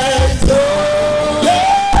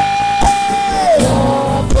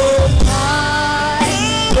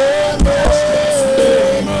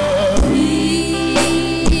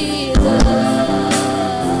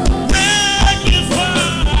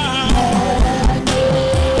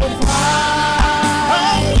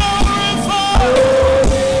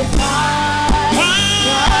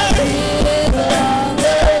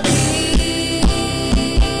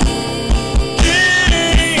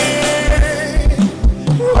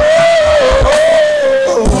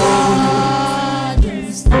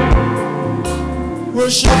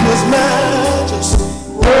worship his majesty.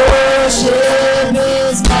 worship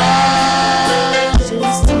his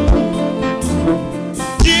majesty.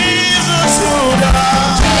 Jesus who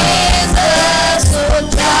died, Jesus who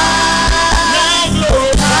died, now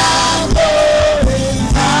glorified,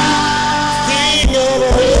 King of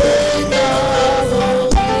all.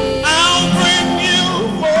 I'll bring you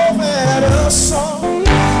more than a song,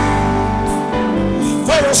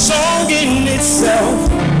 for a song in itself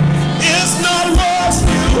is not what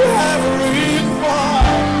you have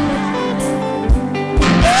required.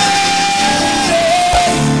 Hey,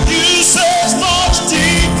 you search much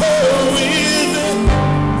deeper within,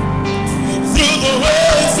 through the way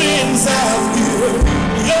things have been.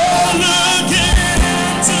 You're looking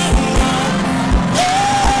into mine.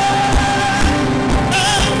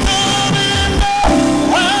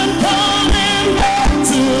 I'm coming back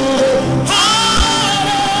to the heart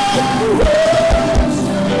of the world.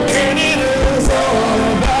 And it is all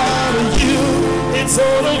about you. It's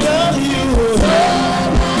all about you.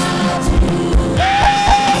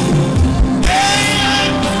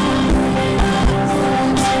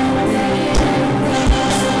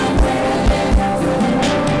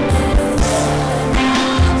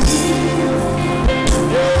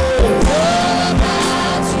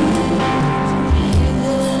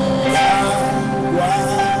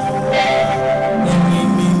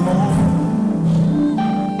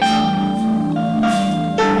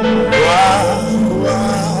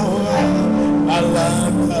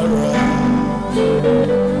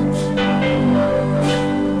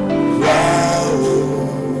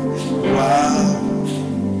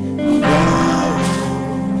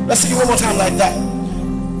 Let's sing it one more time like that.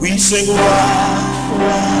 We sing why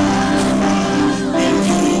in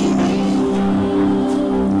you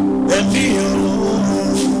and me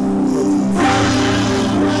alone.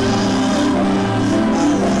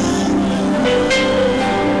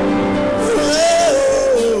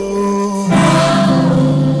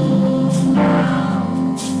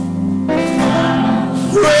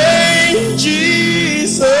 Reign,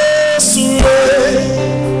 Jesus,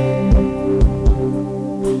 reign.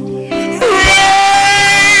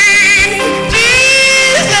 Reign,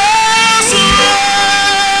 Jesus, reign.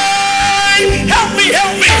 Help me,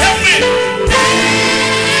 help me, help me.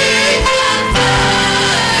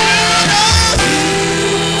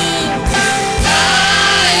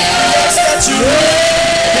 Yes, that you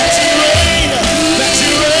reign, that you reign, that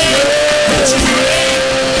you reign, that you reign.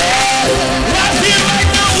 Right here, right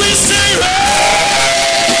now, we say, reign,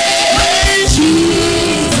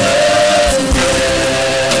 Jesus,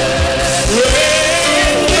 reign, Jesus,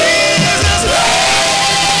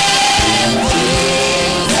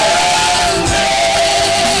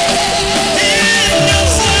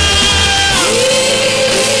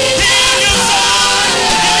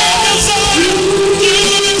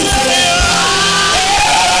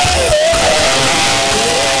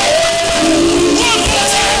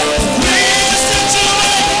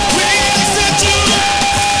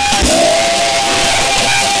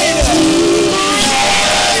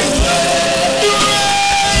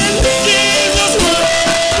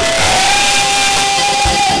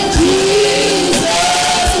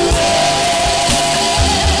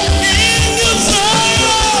 in your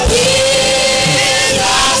soul,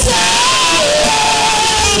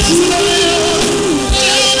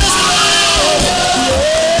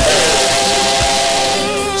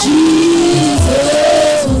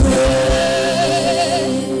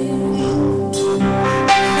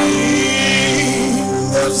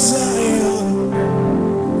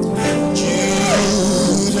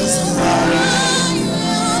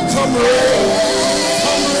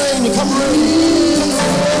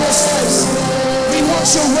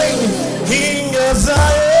 King of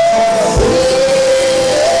Zion,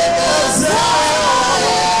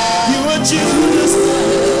 you are Judas.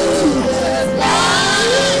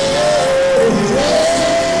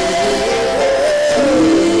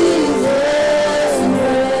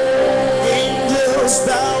 Angels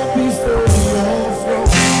bow before your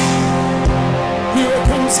throne.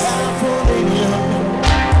 Miracles happen in your name.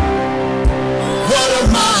 What a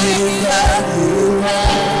mighty God you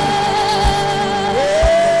are.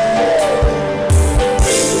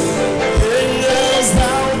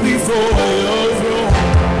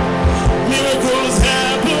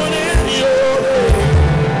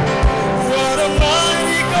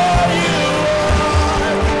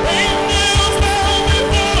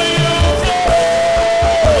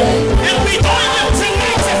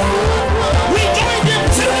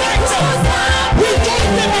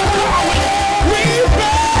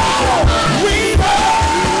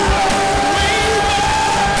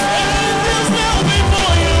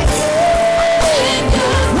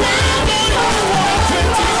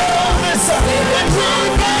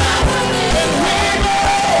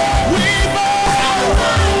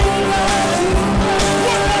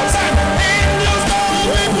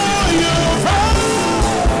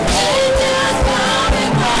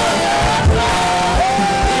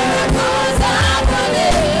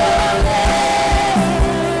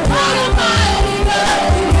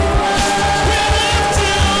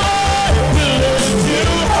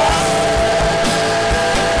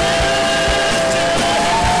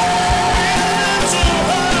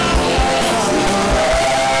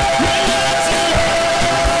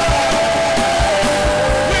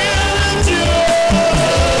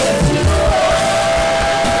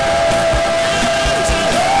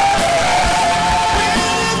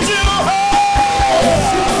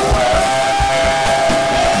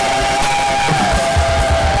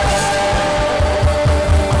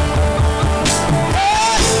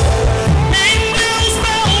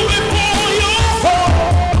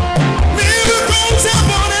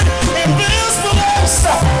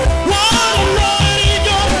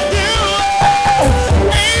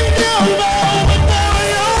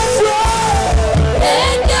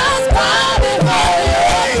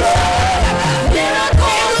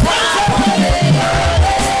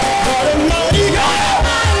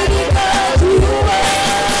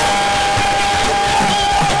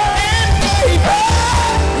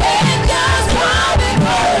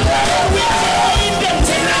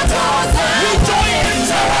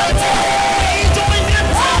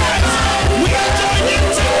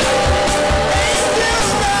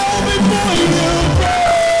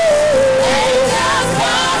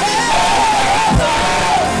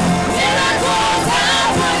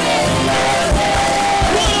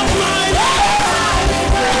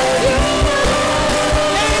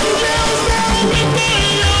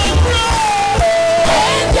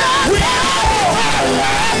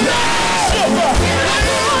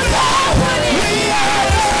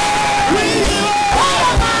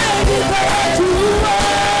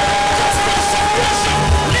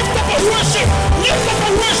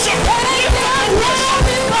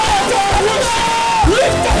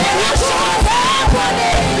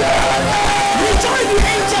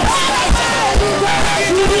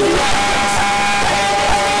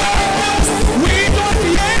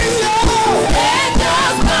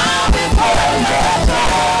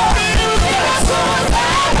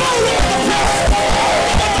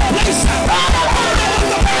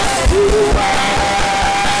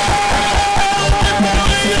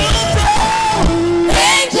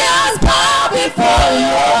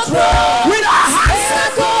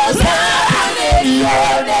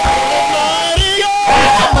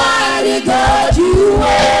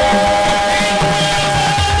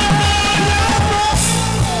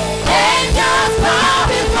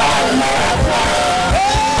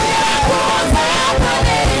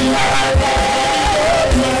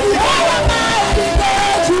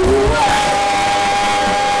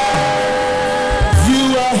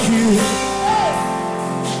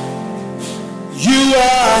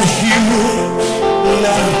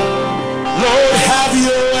 now. Lord, have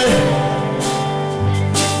your way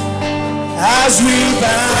as we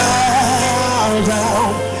bow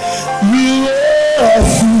down. You are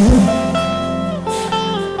here.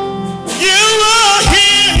 You are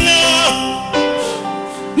here now.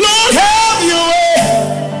 Lord, have your way.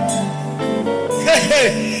 Hey, hey.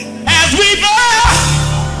 As we bow,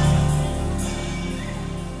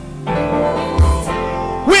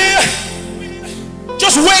 we're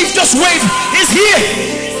just wave, just wave. It's here.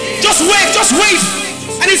 Just wave, just wave.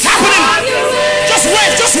 And it's happening. Just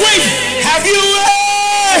wave, just wave. Have you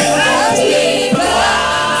way?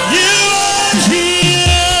 You are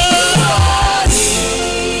here.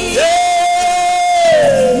 Yeah.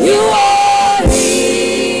 You are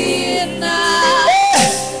here now.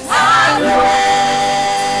 Have your way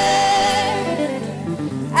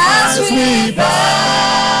as we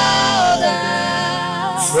bow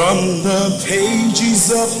down. From the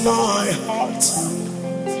pages of my heart,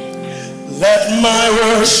 let my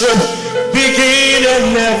worship begin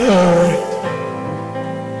and never end.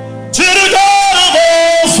 To the God of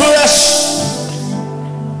all flesh,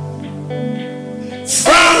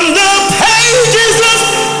 from the pages of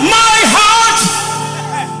my heart,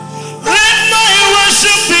 let my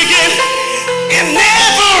worship begin and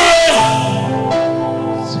never end.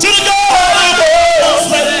 To the God of all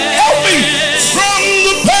flesh, help me. From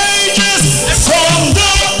the pages of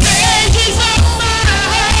my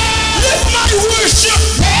heart, let my worship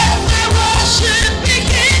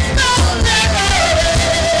begin.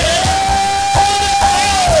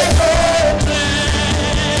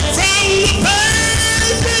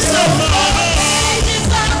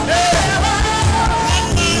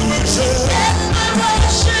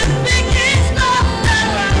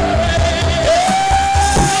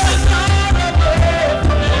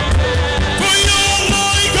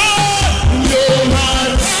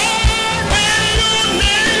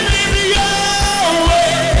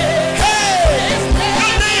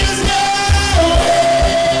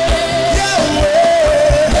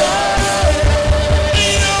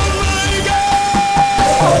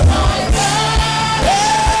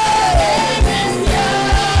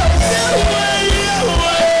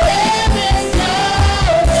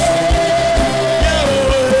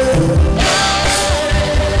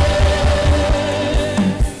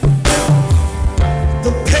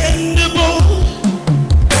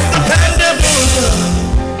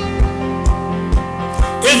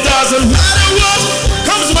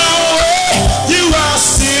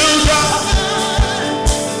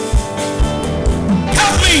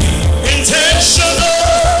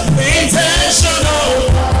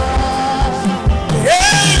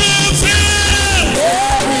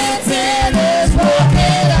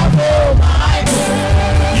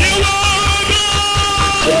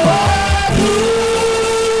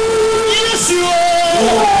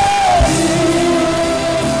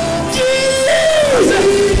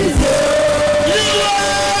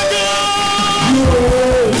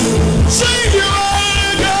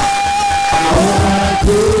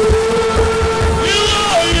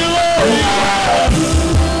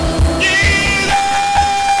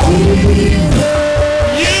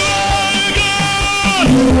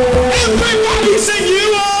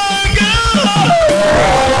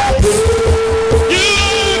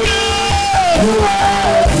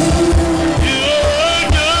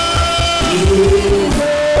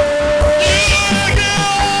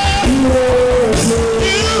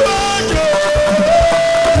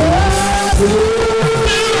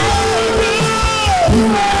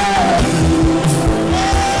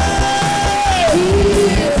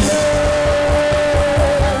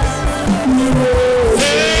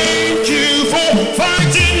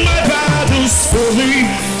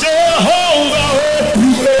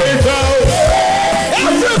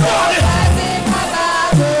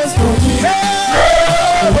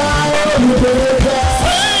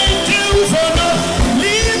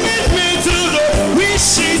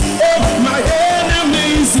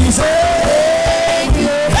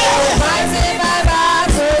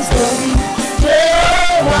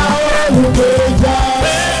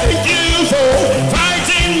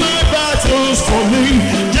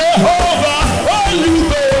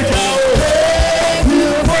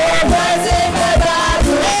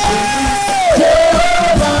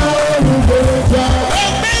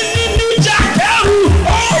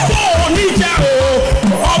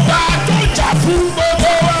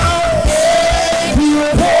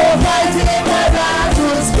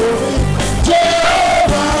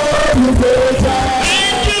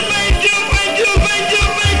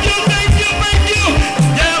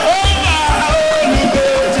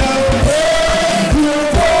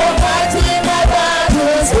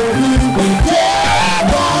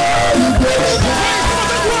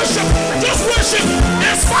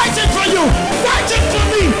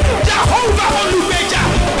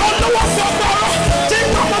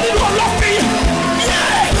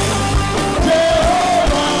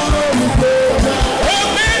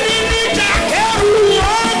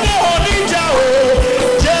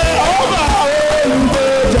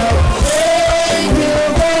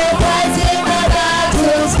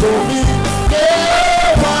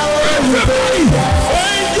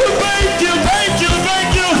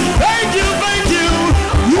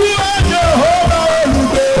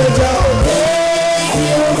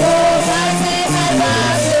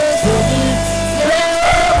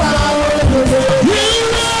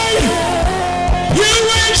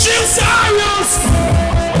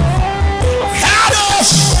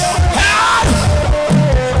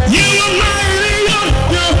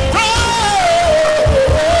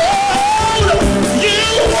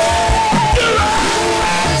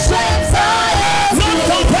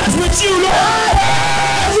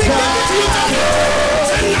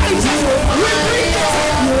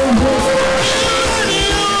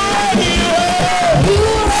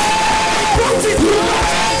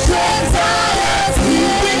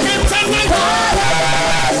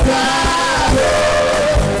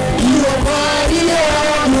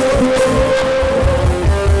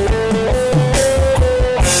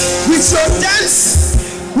 So dance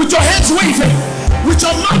with your hands waving, with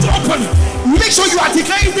your mouth open. Make sure you are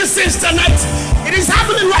declaring this since tonight. It is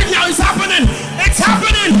happening right now. It's happening. It's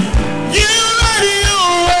happening. You ready? You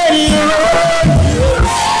ready? You ready?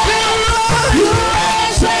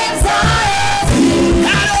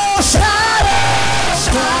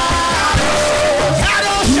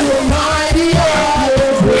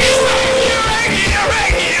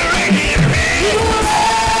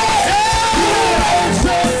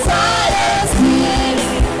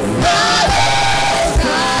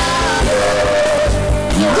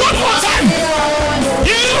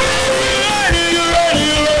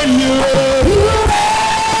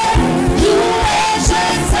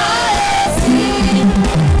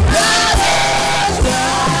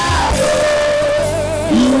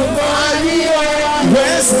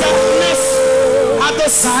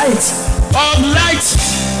 Sight of light,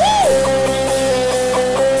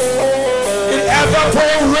 it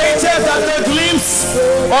evaporated at the glimpse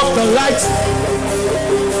of the light.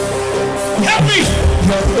 Help me,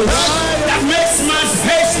 that makes my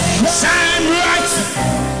face shine bright.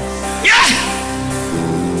 Yeah,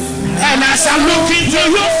 and as I look into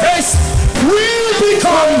your face, we'll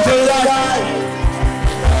become the light.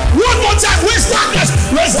 One more time, where's darkness?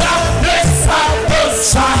 Where's darkness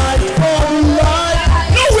outside?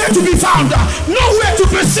 Nowhere to be found, nowhere to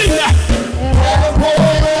be seen.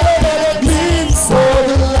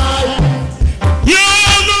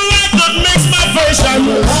 You're the light that makes my face shine.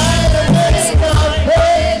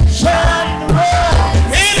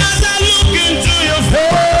 And as I look into your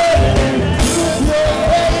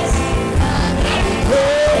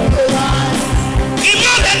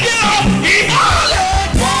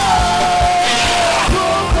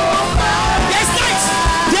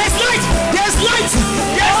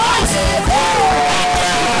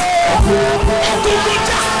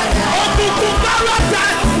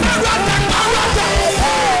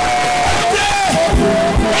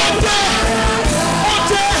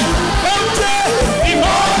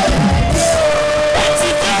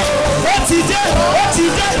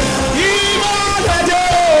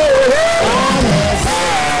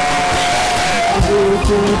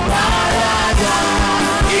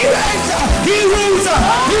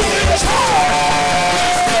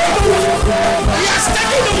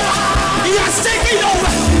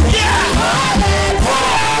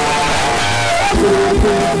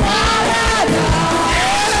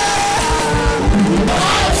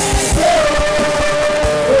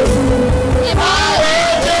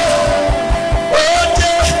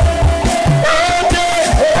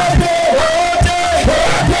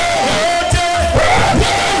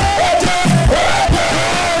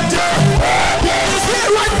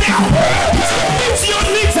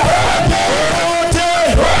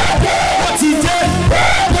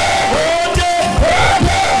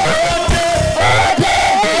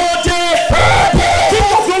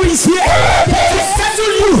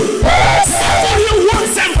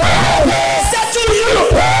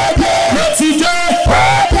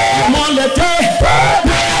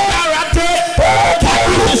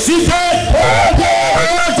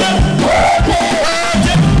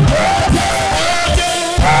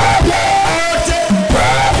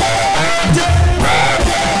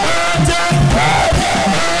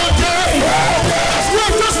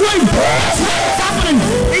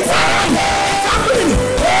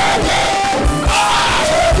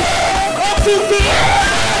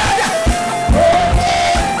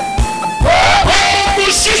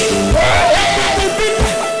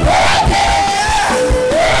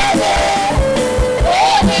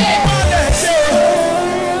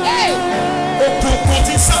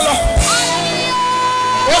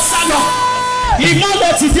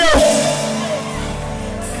Ìmọ́lẹ̀ ti dé o.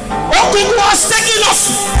 Òkùnkùn was taking off.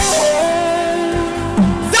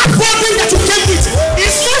 That burden that you came with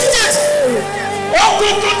is lifted.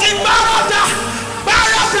 Òkùnkùn ti gbáradà.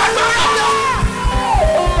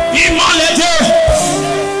 Ìmọ́lẹ̀ dé.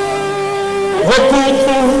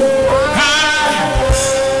 Òkùnkùn ká.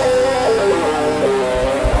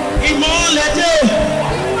 Ìmọ́lẹ̀ dé.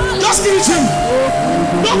 Just give it to him.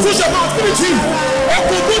 Don't push your mouth. Give it to him.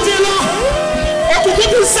 Òkùnkùn ti lọ. Òkùnkùn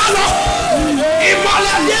ti sálọ.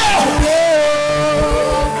 Ìmọ́lẹ̀ dé.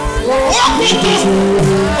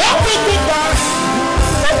 Òkùnkùn bá.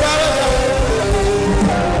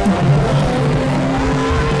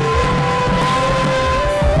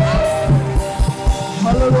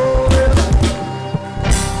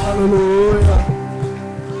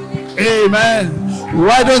 Amen.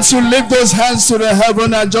 Why don't you lift those hands to the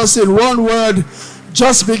heaven and just in one word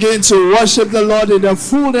Just begin to worship the Lord in the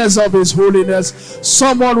fullness of His holiness.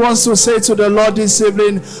 Someone wants to say to the Lord this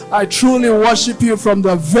evening, I truly worship you from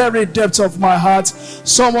the very depth of my heart.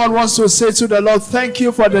 Someone wants to say to the Lord, thank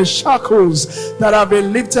you for the shackles that have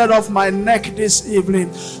been lifted off my neck this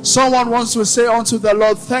evening. Someone wants to say unto the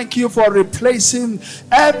Lord, thank you for replacing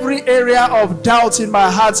every area of doubt in my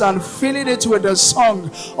heart and filling it with the song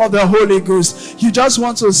of the Holy Ghost. You just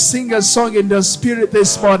want to sing a song in the Spirit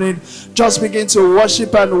this morning. Just begin to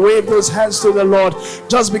worship and wave those hands to the Lord.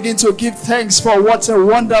 Just begin to give thanks for what a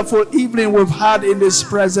wonderful evening we've had in His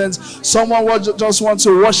presence. Someone just want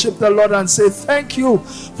to worship the Lord and say, thank you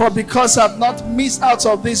for because I've not missed out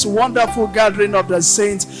of this wonderful gathering of the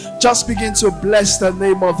saints. Just begin to bless the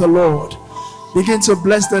name of the Lord. Begin to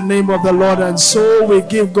bless the name of the Lord. And so we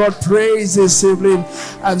give God praise this evening.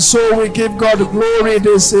 And so we give God glory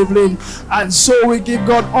this evening. And so we give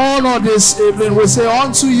God honor this evening. We say,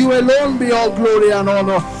 unto you alone be all glory and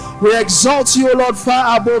honor. We exalt you, Lord,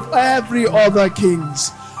 far above every other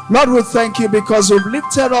kings. Lord, we thank you because we've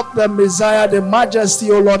lifted up the Messiah, the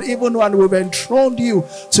Majesty, O Lord, even when we've enthroned you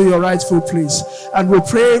to your rightful place. And we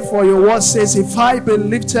pray for your word says, if I be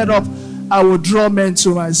lifted up, I will draw men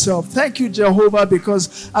to myself. Thank you, Jehovah,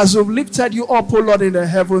 because as we've lifted you up, O Lord, in the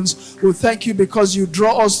heavens, we thank you because you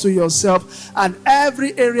draw us to yourself, and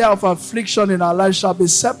every area of affliction in our life shall be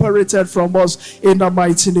separated from us in the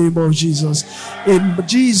mighty name of Jesus. In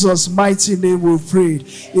Jesus' mighty name we've prayed.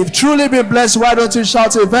 If truly be blessed, why don't you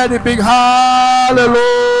shout a very big hallelujah?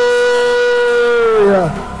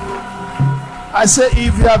 I say,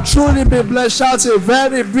 if you have truly been blessed, shout a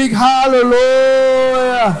very big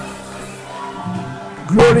hallelujah.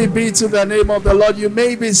 Glory be to the name of the Lord. You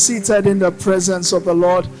may be seated in the presence of the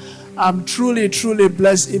Lord. I'm truly, truly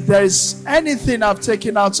blessed. If there is anything I've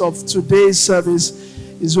taken out of today's service,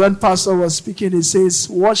 is when Pastor was speaking, he says,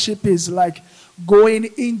 worship is like going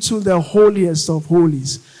into the holiest of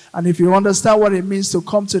holies. And if you understand what it means to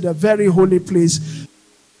come to the very holy place,